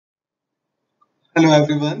Hello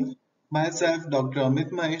everyone, myself Dr. Amit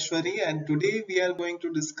Maheshwari and today we are going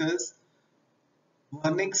to discuss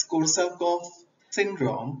Wernicke Korsakoff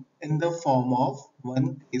syndrome in the form of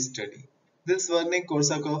one case study. This Wernicke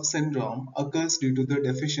Korsakoff syndrome occurs due to the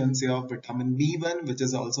deficiency of vitamin B1 which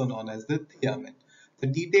is also known as the thiamine. The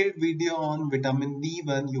detailed video on vitamin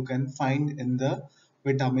B1 you can find in the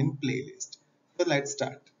vitamin playlist. So let's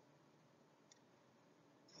start.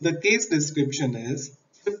 The case description is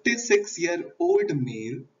 56-year-old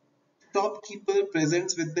male shopkeeper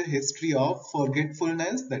presents with the history of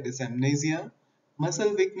forgetfulness, that is amnesia,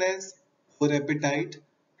 muscle weakness, poor appetite,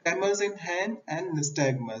 tremors in hand, and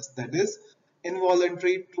nystagmus, that is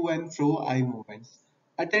involuntary to and fro eye movements.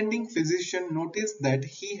 Attending physician noticed that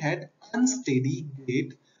he had unsteady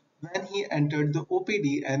gait when he entered the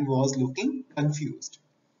OPD and was looking confused.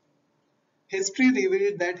 History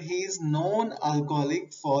revealed that he is known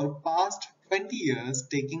alcoholic for past 20 years,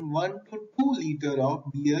 taking 1 to 2 liters of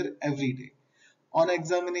beer every day. On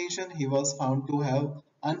examination, he was found to have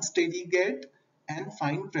unsteady gait and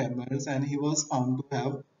fine tremors, and he was found to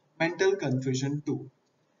have mental confusion too.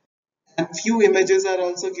 And few images are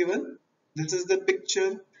also given. This is the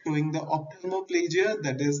picture showing the ophthalmoplegia,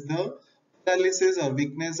 that is the paralysis or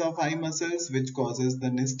weakness of eye muscles which causes the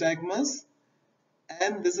nystagmus.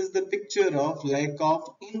 And this is the picture of lack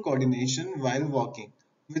of incoordination while walking,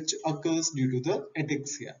 which occurs due to the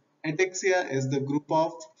ataxia. Ataxia is the group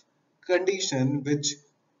of condition which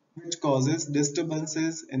causes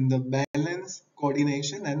disturbances in the balance,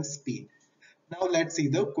 coordination, and speed. Now let's see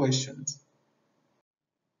the questions.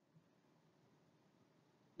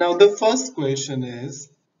 Now the first question is,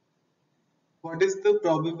 what is the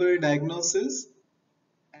probable diagnosis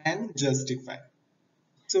and justify?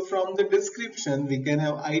 So from the description, we can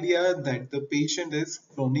have idea that the patient is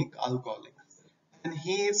chronic alcoholic and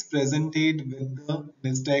he is presented with the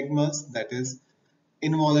nystagmus, that is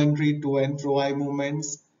involuntary to and fro eye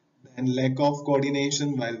movements, then lack of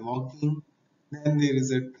coordination while walking, then there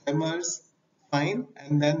is a tremors, fine,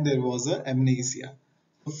 and then there was a amnesia.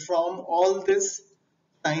 So from all this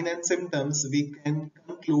sign and symptoms, we can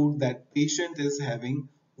conclude that patient is having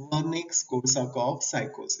Wernicke Korsakoff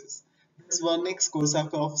psychosis. This Wernicke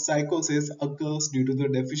Korsakoff psychosis occurs due to the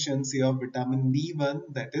deficiency of vitamin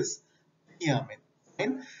B1, that is thiamine.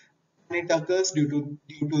 Fine? And it occurs due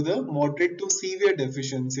to the moderate to severe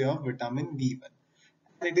deficiency of vitamin B1.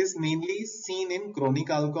 And it is mainly seen in chronic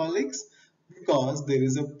alcoholics because there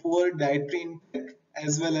is a poor dietary intake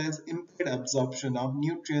as well as impaired absorption of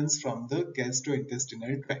nutrients from the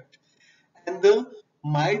gastrointestinal tract. And the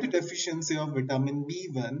mild deficiency of vitamin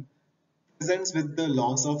B1 presents with the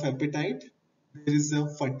loss of appetite, there is a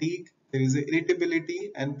fatigue, there is a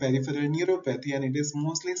irritability and peripheral neuropathy, and it is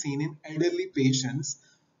mostly seen in elderly patients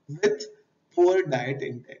with poor diet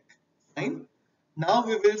intake. Fine. Now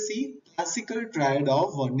we will see classical triad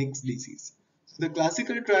of Wernicke's disease. So the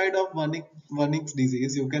classical triad of Wernicke's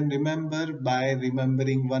disease you can remember by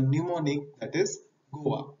remembering one mnemonic, that is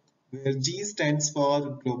GOA, where G stands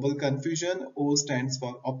for global confusion, O stands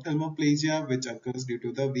for ophthalmoplegia which occurs due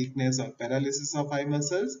to the weakness or paralysis of eye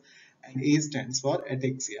muscles, and A stands for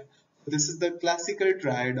ataxia. So this is the classical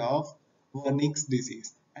triad of Wernicke's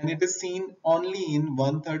disease and it is seen only in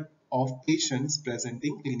one-third of patients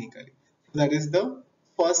presenting clinically. So that is the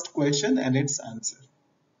first question and its answer.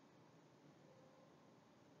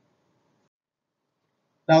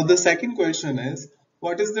 Now the second question is,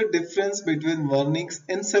 what is the difference between Wernicke's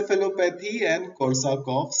encephalopathy and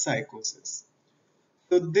Korsakoff psychosis?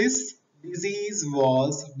 So this disease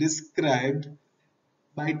was described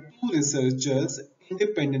by two researchers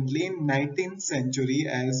independently in 19th century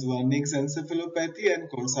as Wernicke's encephalopathy and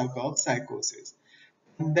Korsakoff psychosis.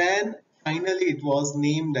 And then finally it was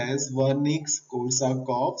named as Wernicke's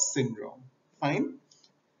Korsakoff syndrome. Fine.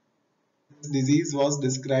 This disease was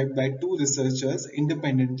described by two researchers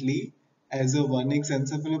independently as a Wernicke's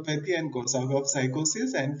encephalopathy and Korsakoff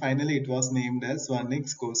psychosis, and finally it was named as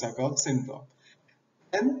Wernicke's Korsakoff syndrome.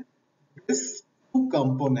 And these two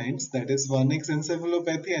components, that is Wernicke's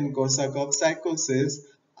encephalopathy and Korsakoff psychosis,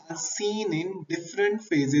 are seen in different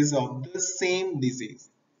phases of the same disease.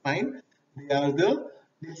 Fine? They are the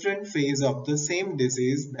different phase of the same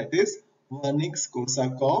disease, that is Wernicke's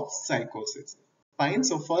Korsakoff psychosis. Fine.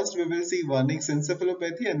 So first we will see Wernicke's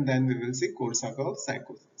encephalopathy and then we will see Korsakoff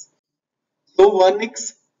psychosis. So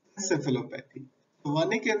Wernicke's encephalopathy.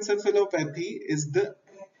 Wernicke encephalopathy is the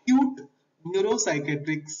acute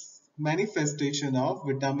neuropsychiatric manifestation of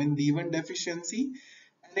vitamin B1 deficiency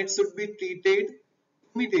and it should be treated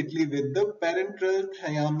immediately with the parenteral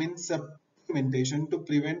thiamine supplementation to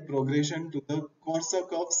prevent progression to the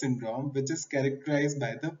Korsakoff syndrome, which is characterized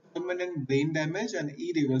by the permanent brain damage and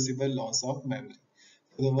irreversible loss of memory.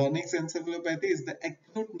 So the Wernicke encephalopathy is the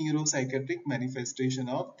acute neuropsychiatric manifestation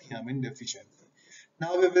of thiamine deficiency.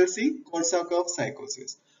 Now we will see Korsakoff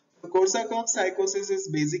psychosis. The Korsakoff psychosis is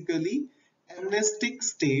basically amnestic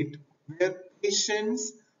state where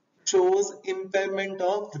patients shows impairment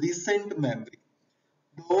of recent memory,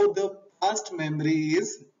 though the past memory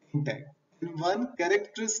is intact. And one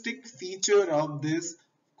characteristic feature of this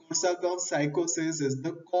Korsakoff psychosis is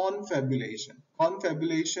the confabulation.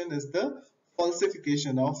 Confabulation is the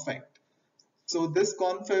falsification of fact. So this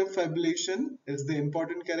confabulation is the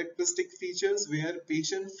important characteristic features where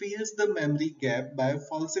patient fills the memory gap by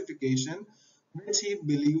falsification which he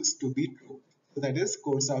believes to be true. So that is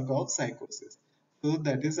Korsakoff psychosis. So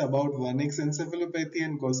that is about Wernicke encephalopathy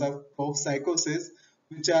and Korsakoff psychosis,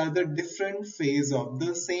 which are the different phase of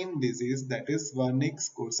the same disease, that is Wernicke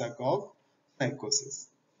Korsakoff psychosis.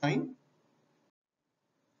 Fine.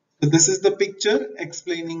 So this is the picture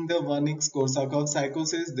explaining the Wernicke-Korsakoff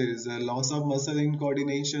psychosis. There is a loss of muscle in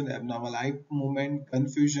coordination, abnormal eye movement,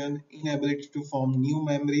 confusion, inability to form new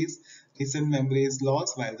memories. Recent memory is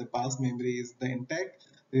lost while the past memory is the intact.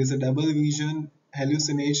 There is a double vision,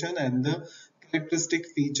 hallucination, and the characteristic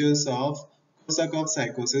features of Korsakoff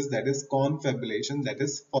psychosis, that is confabulation, that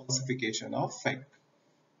is falsification of fact.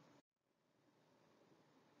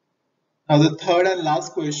 Now the third and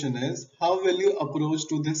last question is, how will you approach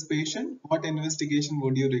to this patient? What investigation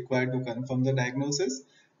would you require to confirm the diagnosis?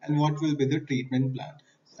 And what will be the treatment plan?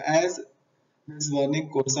 As this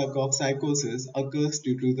Wernicke-Korsakoff psychosis occurs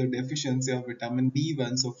due to the deficiency of vitamin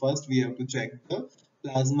B1, so first we have to check the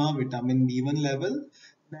plasma vitamin B1 level.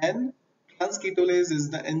 Then transketolase is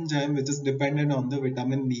the enzyme which is dependent on the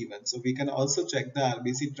vitamin B1. So we can also check the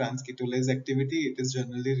RBC transketolase activity. It is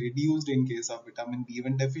generally reduced in case of vitamin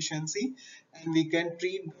B1 deficiency, and we can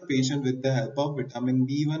treat the patient with the help of vitamin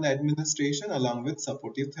B1 administration along with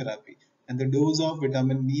supportive therapy. And the dose of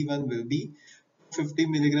vitamin B1 will be 50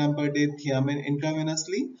 milligram per day thiamine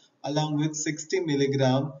intravenously along with 60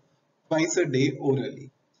 milligram twice a day orally.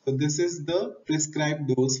 So this is the prescribed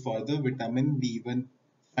dose for the vitamin B1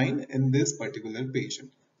 fine in this particular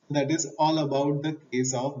patient. That is all about the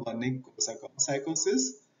case of Wernicke-Korsakoff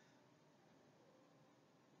psychosis.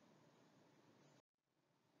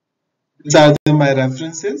 These are my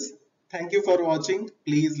references. Thank you for watching.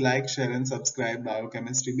 Please like, share and subscribe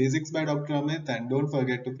Biochemistry Basics by Dr. Amit, and don't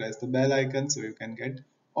forget to press the bell icon so you can get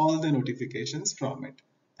all the notifications from it.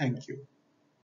 Thank you.